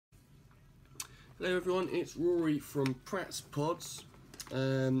Hello everyone, it's Rory from Pratt's Pods.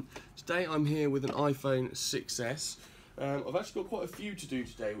 Today I'm here with an iPhone 6S. I've actually got quite a few to do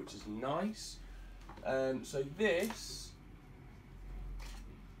today, which is nice. So this,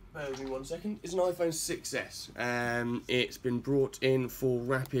 bear with me 1 second, is an iPhone 6S. It's been brought in for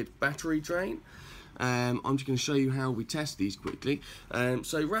rapid battery drain. I'm just going to show you how we test these quickly.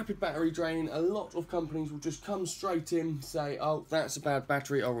 So rapid battery drain, a lot of companies will just come straight in, say, oh, that's a bad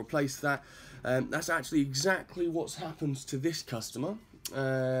battery, I'll replace that. That's actually exactly what's happened to this customer.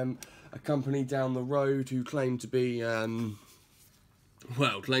 A company down the road who claim to be, claim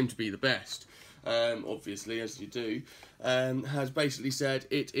to be the best, obviously, as you do, has basically said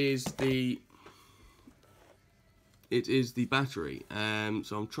it is the battery.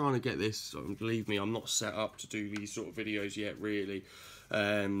 So I'm trying to get this, believe me, I'm not set up to do these sort of videos yet really,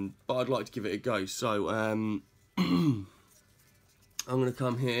 but I'd like to give it a go. So I'm going to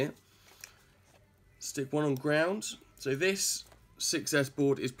come here, stick one on ground. So this 6S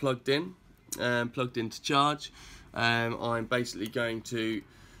board is plugged in to charge. I'm basically going to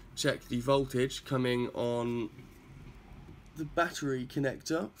check the voltage coming on the battery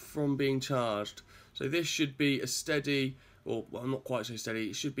connector from being charged. So this should be a steady, or well, not quite so steady,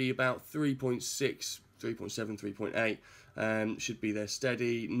 it should be about 3.6, 3.7, 3.8, should be there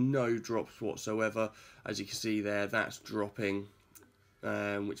steady, no drops whatsoever. As you can see there, that's dropping,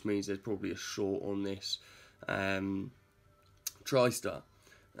 which means there's probably a short on this Tristar.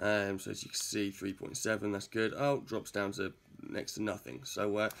 So as you can see, 3.7, that's good. Oh, drops down to next to nothing.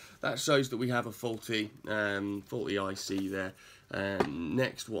 So that shows that we have a faulty IC there.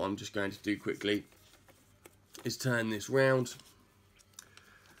 Next, what I'm just going to do quickly is turn this round.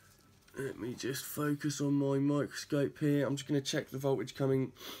 Let me just focus on my microscope here. I'm just going to check the voltage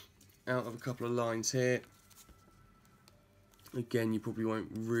coming out of a couple of lines here. Again, you probably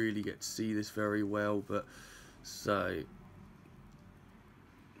won't really get to see this very well, but so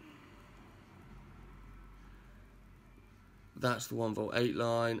that's the 1 volt 8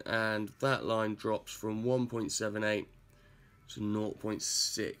 line, and that line drops from 1.78 to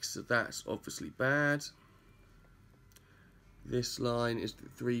 0.6, so that's obviously bad. This line is the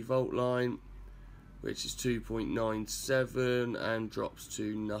 3 volt line, which is 2.97 and drops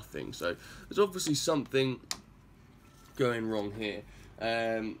to nothing. So there's obviously something going wrong here.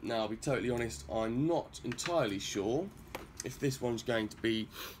 Now, I'll be totally honest, I'm not entirely sure if this one's going to be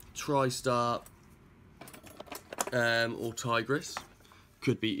Tristar or Tigris.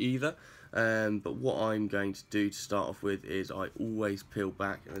 Could be either. But what I'm going to do to start off with is I always peel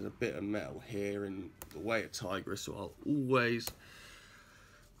back, and there's a bit of metal here in the way of Tigris, so I'll always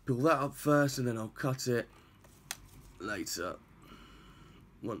peel that up first and then I'll cut it later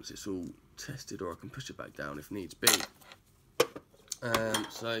once it's all tested, or I can push it back down if needs be.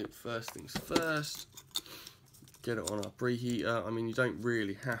 So first things first, get it on our preheater. I mean, you don't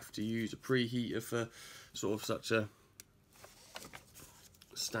really have to use a preheater for sort of such a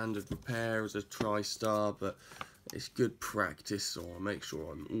standard repair as a Tristar, but it's good practice, so I'll make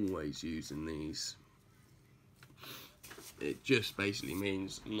sure I'm always using these. It just basically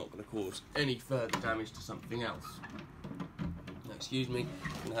means I'm not going to cause any further damage to something else. Now, excuse me,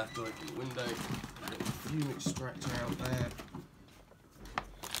 I'm going to have to open the window, get the fume extractor out there.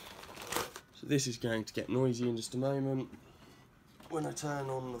 So this is going to get noisy in just a moment when I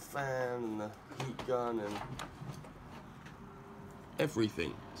turn on the fan and the heat gun and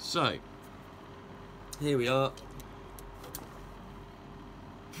everything. So here we are,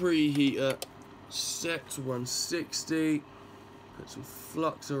 preheater set to 160, put some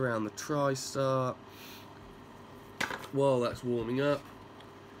flux around the Tristar while that's warming up.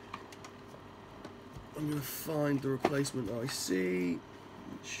 I'm going to find the replacement IC, it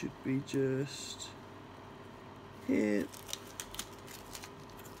should be just here.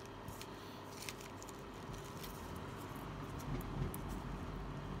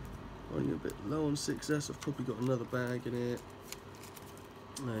 Running a bit low on 6S, I've probably got another bag in it.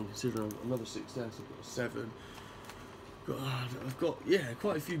 And considering I've got another 6S, I've got a 7. I've got, yeah,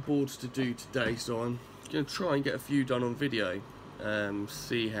 quite a few boards to do today, so I'm going to try and get a few done on video,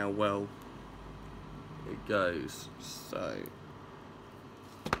 see how well it goes. So,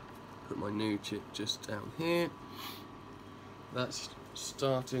 put my new chip just down here. That's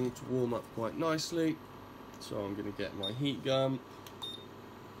starting to warm up quite nicely, so I'm going to get my heat gun.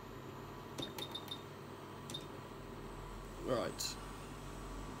 Right,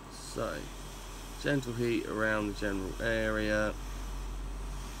 so gentle heat around the general area,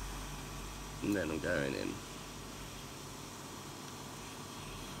 and then I'm going in.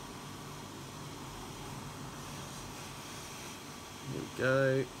 Here we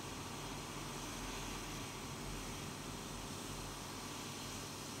go.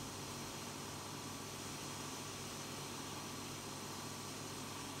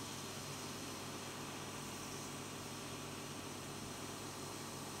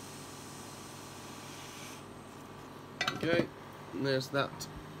 we go. And there's that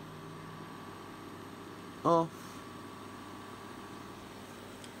off.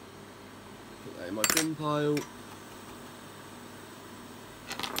 Put that in my bin pile.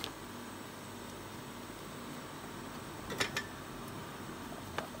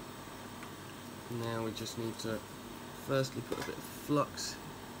 Now we just need to firstly put a bit of flux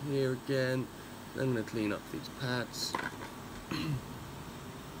here again. Then I'm going to clean up these pads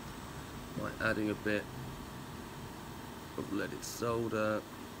by adding a bit of leaded solder.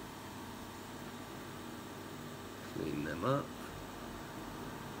 Clean them up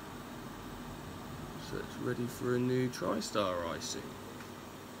so it's ready for a new Tristar icing.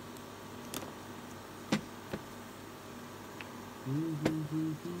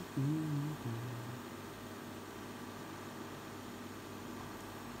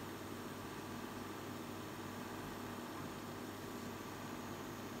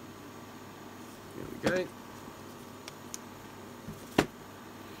 There we go.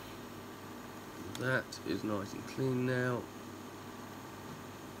 That is nice and clean now.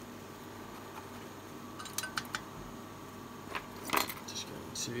 Just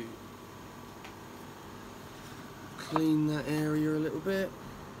going to clean that area a little bit.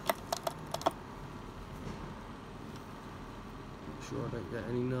 Make sure I don't get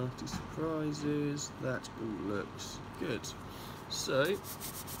any nasty surprises. That all looks good. So,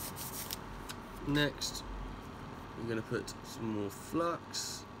 next we're going to put some more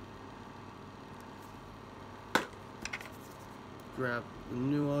flux. Grab the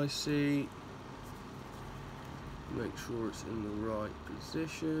new IC, make sure it's in the right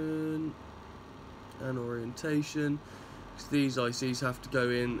position and orientation, because these ICs have to go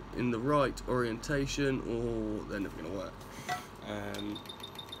in the right orientation or they're never going to work.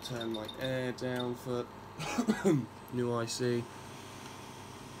 Turn my air down for new IC. There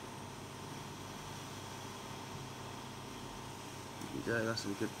we go, that's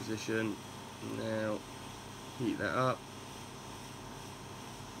in a good position. Now heat that up.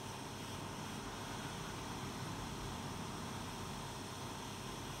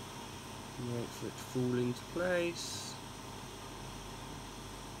 Wait for it to fall into place.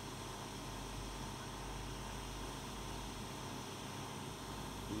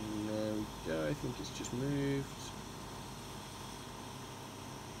 And there we go, I think it's just moved.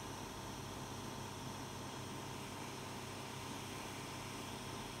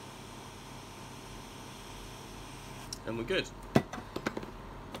 And we're good.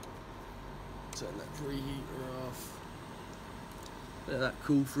 Turn that preheater off. Let that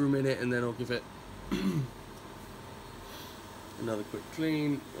cool for a minute and then I'll give it another quick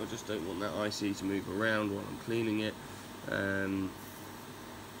clean. I just don't want that IC to move around while I'm cleaning it. There we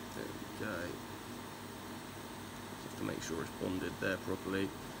go. Just have to make sure it's bonded there properly.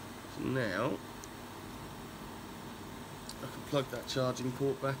 So now I can plug that charging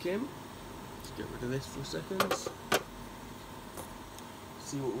port back in. Let's get rid of this for a second.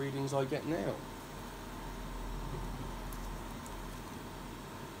 See what readings I get now.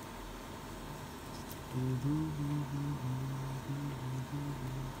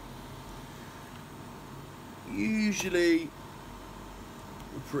 Usually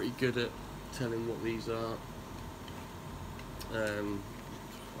we're pretty good at telling what these are. Well,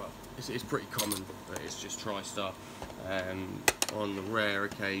 it's pretty common that it's just Tristar. On the rare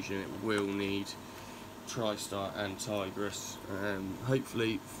occasion it will need Tristar and Tigris.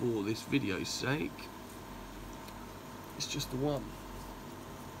 Hopefully for this video's sake it's just the one.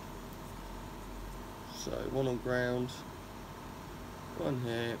 So one on ground, one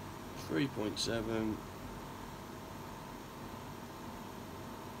here, 3.7. And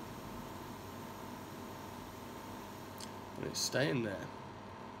it's staying there.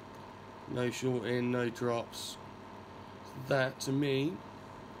 No shorting, no drops. That to me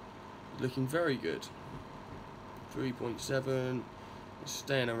is looking very good. 3.7, it's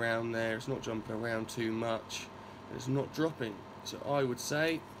staying around there, it's not jumping around too much, and it's not dropping. So I would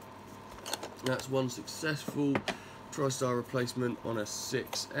say that's one successful Tristar replacement on a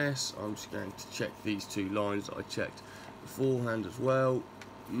 6S. I'm just going to check these two lines that I checked beforehand as well.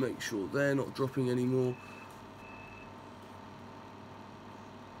 Make sure they're not dropping anymore.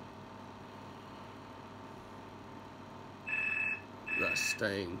 That's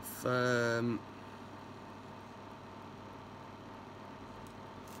staying firm.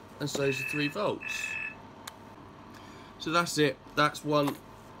 And so is the 3 volts. So that's it. That's one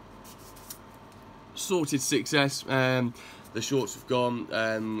sorted 6S. The shorts have gone.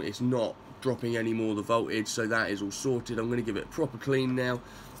 It's not dropping any more the voltage, so that is all sorted. I'm going to give it a proper clean now,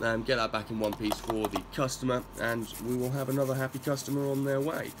 get that back in one piece for the customer, and we will have another happy customer on their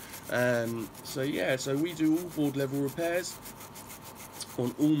way. So yeah, so we do all board level repairs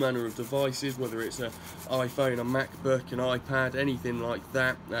on all manner of devices, whether it's an iPhone, a MacBook, an iPad, anything like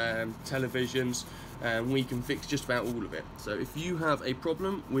that, televisions, we can fix just about all of it. So if you have a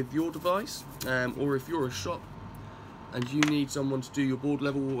problem with your device, or if you're a shop and you need someone to do your board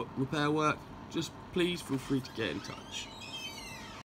level repair work, just please feel free to get in touch.